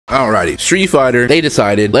Alrighty, Street Fighter, they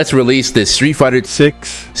decided, let's release this Street Fighter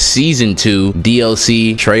 6 Season 2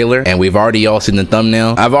 DLC trailer, and we've already all seen the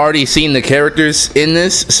thumbnail. I've already seen the characters in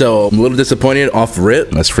this, so I'm a little disappointed off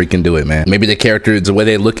rip. Let's freaking do it, man. Maybe the characters, the way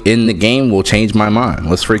they look in the game will change my mind.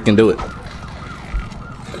 Let's freaking do it.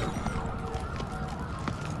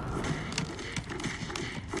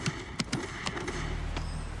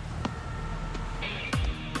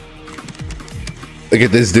 Look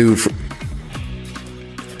at this dude.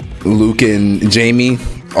 Luke and Jamie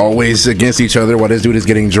always against each other while this dude is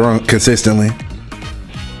getting drunk consistently.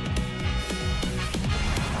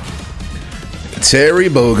 Terry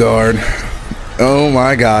Bogard. Oh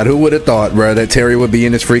my god, who would have thought, bro, that Terry would be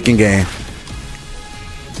in this freaking game?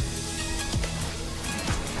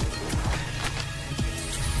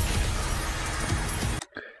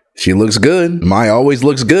 She looks good. Mai always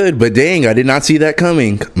looks good, but dang, I did not see that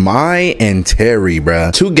coming. Mai and Terry,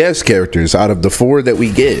 bruh. 2 guest characters out of the 4 that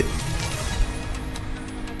we get.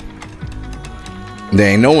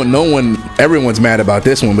 Dang, no one, everyone's mad about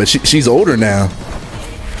this one, but she's older now.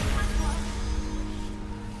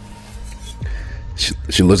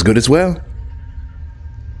 She looks good as well.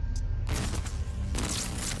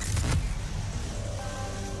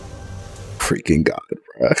 Freaking god,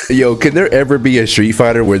 bro. Yo, can there ever be a Street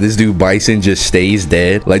Fighter where this dude Bison just stays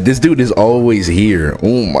dead? Like, this dude is always here.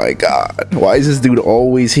 Oh my god, why is this dude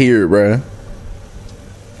always here, bro?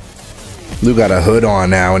 Luke got a hood on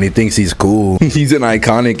now and he thinks he's cool. He's an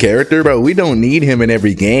iconic character, bro. We don't need him in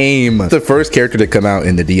every game. The first character to come out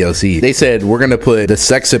in the DLC. They said we're gonna put the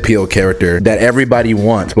sex appeal character that everybody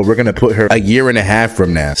wants, but we're gonna put her a year and a half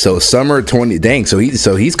from now. So summer 20. Dang, so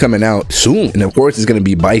he's coming out soon. And of course it's gonna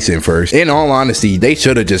be Bison first. In all honesty, they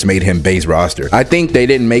should have just made him base roster. I think they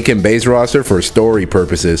didn't make him base roster for story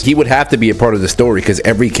purposes. He would have to be a part of the story because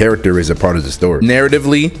every character is a part of the story.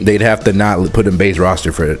 Narratively, they'd have to not put him base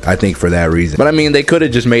roster for it. I think for that reason. But I mean, they could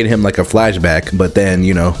have just made him like a flashback, but then,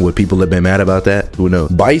 you know, would people have been mad about that? Who knows?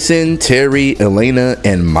 Bison, Terry, Elena,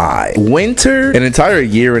 and Mai. Winter, an entire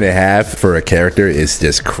year and a half for a character is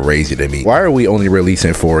just crazy to me. Why are we only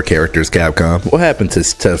releasing 4 characters, Capcom? What happened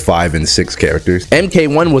to 5 and 6 characters?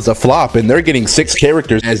 MK1 was a flop and they're getting 6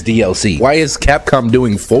 characters as DLC. Why is Capcom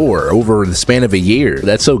doing 4 over the span of a year?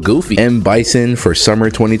 That's so goofy. M. Bison for summer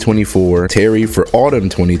 2024, Terry for autumn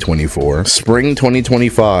 2024, spring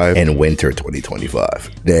 2025, and winter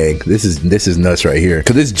 2025. Dang, this is nuts right here,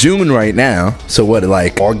 because it's June right now. So what,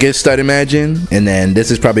 like August, I'd imagine, and then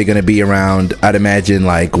this is probably going to be around, I'd imagine,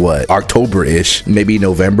 like what, October-ish, maybe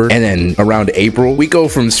November, and then around April we go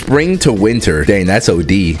from spring to winter. Dang, that's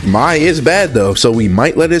OD. Mai is bad though, so we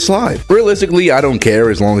might let it slide. Realistically, I don't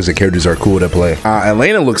care as long as the characters are cool to play.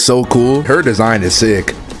 Elena looks so cool. Her design is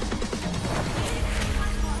sick.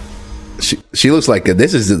 She looks like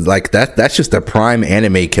this is like that's just a prime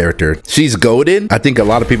anime character. She's goated. I think a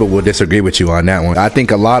lot of people will disagree with you on that one. I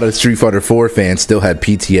think a lot of Street Fighter 4 fans still had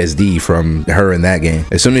PTSD from her in that game.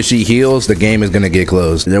 As soon as she heals, the game is gonna get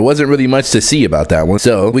closed. There wasn't really much to see about that one.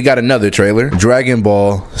 So we got another trailer. Dragon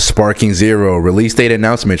Ball Sparking Zero release date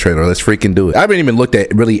announcement trailer. Let's freaking do it. I haven't even looked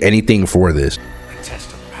at really anything for this. A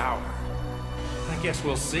test of power. I guess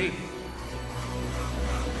we'll see.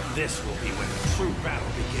 This will be when the true battle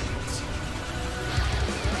begins.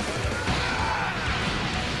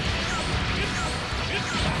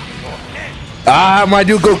 Ah, my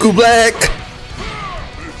dude Goku Black.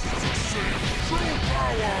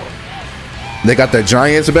 They got the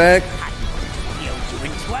Giants back.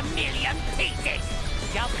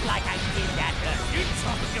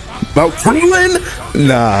 About Krillin?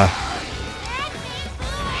 Nah.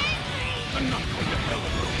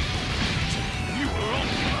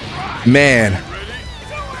 Man,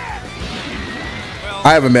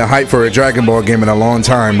 I haven't been hyped for a Dragon Ball game in a long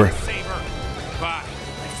time, bro.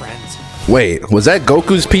 Wait, was that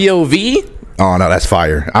Goku's POV? Oh no, that's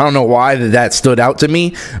fire. I don't know why that stood out to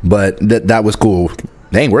me, but that was cool.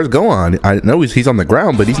 Dang, where's Gohan? I know he's on the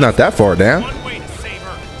ground, but he's not that far down. One way to save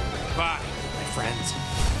her. Bye, my friends.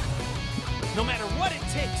 No matter what it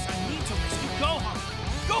takes, I need to rescue Gohan.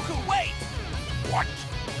 Goku, wait! What?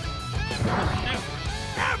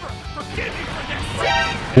 Never forgive me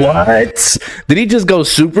for this. What? Did he just go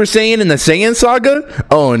Super Saiyan in the Saiyan Saga?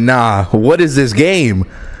 Oh nah, what is this game?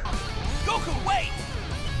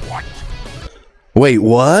 Wait,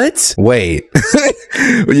 what? Wait.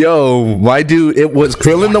 Yo, my dude, it was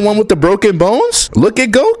Krillin the one with the broken bones? Look at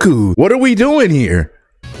Goku. What are we doing here?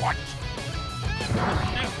 What?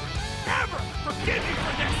 Never forgive me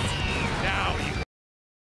for this. Now you...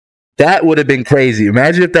 That would have been crazy.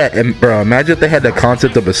 Imagine if that, bro, imagine if they had the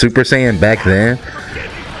concept of a Super Saiyan back then.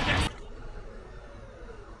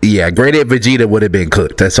 Yeah, graded Vegeta would have been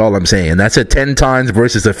cooked. That's all I'm saying. That's a 10 times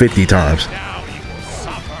versus a 50 times. Now you will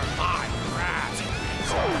suffer my wrath.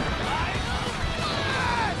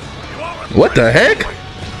 What the heck?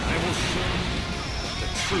 I will show you the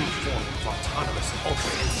true form of autonomous Ultra.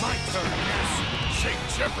 It's my turn. Yes.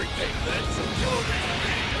 Change everything then.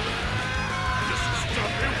 This is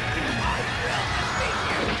something.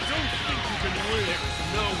 Don't think you can win. There's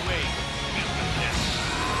no way you can beat this.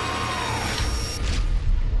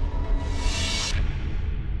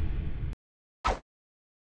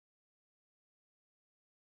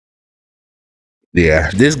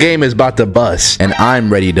 Yeah, this game is about to bust, and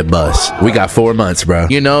I'm ready to bust. We got 4 months, bro.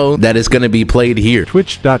 You know that it's gonna be played here.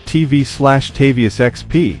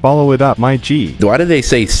 Twitch.tv/TaviusXP. Follow it up, my G. Why do they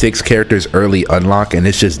say 6 characters early unlock and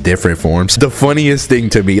it's just different forms? The funniest thing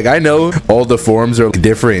to me, I know all the forms are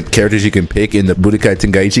different characters you can pick in the Budokai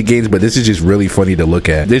Tenkaichi games, but this is just really funny to look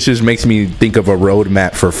at. This just makes me think of a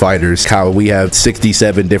roadmap for fighters, how we have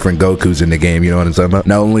 67 different Gokus in the game, you know what I'm talking about?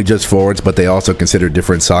 Not only just forwards, but they also consider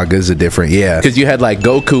different sagas a different, yeah. Because you had like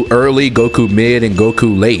Goku early, Goku mid, and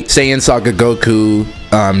Goku late. Saiyan Saga Goku,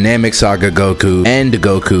 Namek Saga Goku, and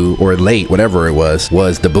Goku, or late, whatever it was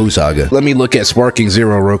the Buu Saga. Let me look at Sparking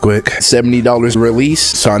Zero real quick. $70 release.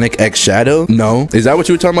 Sonic X Shadow? No. Is that what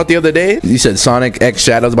you were talking about the other day? You said Sonic X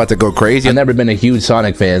Shadow's about to go crazy. I've never been a huge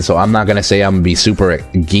Sonic fan, so I'm not gonna say I'm gonna be super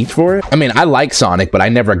geeked for it. I mean, I like Sonic, but I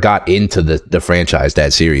never got into the franchise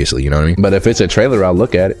that seriously, you know what I mean? But if it's a trailer, I'll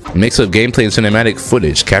look at it. Mix of gameplay and cinematic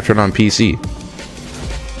footage captured on PC.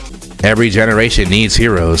 Every generation needs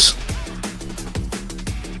heroes.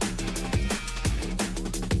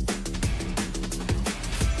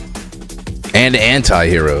 And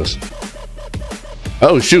anti-heroes.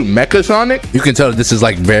 Oh shoot, Mecha Sonic? You can tell this is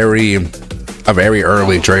like a very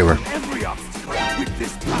early trailer.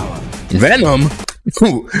 Venom?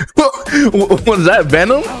 What is that,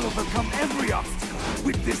 Venom?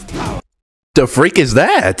 The freak is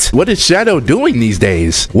that? What is Shadow doing these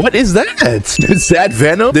days? What is that? Is that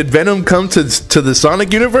Venom? Did Venom come to the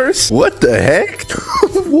Sonic universe? What the heck?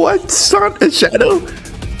 What? Shadow?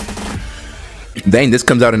 Dang, this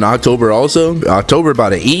comes out in October also. October about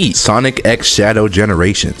to eat. Sonic X Shadow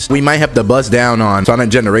Generations. We might have to bust down on Sonic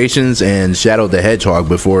Generations and Shadow the Hedgehog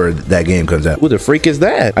before that game comes out. Who the freak is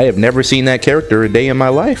that? I have never seen that character a day in my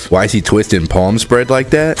life. Why is he twisting palm spread like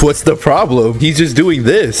that? What's the problem? He's just doing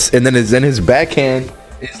this, and then his backhand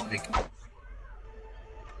is like...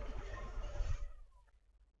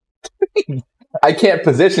 I can't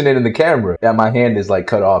position it in the camera. Yeah, my hand is like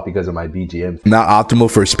cut off because of my BGM. Not optimal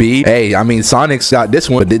for speed. Hey, I mean, Sonic's got this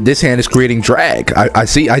one, but this hand is creating drag. I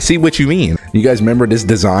see what you mean. You guys remember this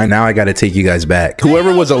design? Now I got to take you guys back.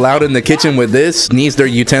 Whoever was allowed in the kitchen with this needs their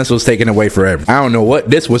utensils taken away forever. I don't know what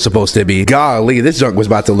this was supposed to be. Golly, this junk was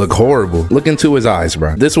about to look horrible. Look into his eyes,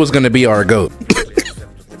 bro. This was going to be our goat.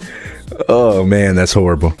 Oh man, that's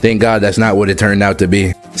horrible. Thank God that's not what it turned out to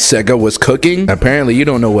be. Sega was cooking? Apparently you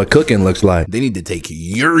don't know what cooking looks like. They need to take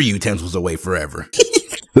your utensils away forever.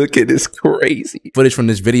 Look at this crazy. Footage from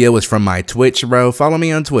this video was from my Twitch, bro. Follow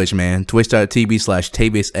me on Twitch, man.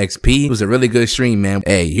 Twitch.tv/TaviusXP. It was a really good stream, man.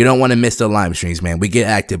 Hey, you don't want to miss the live streams, man. We get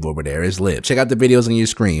active over there. It's lit. Check out the videos on your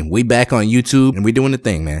screen. We back on YouTube and we doing the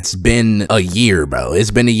thing, man. It's been a year, bro.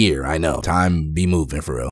 It's been a year. I know. Time be moving for real.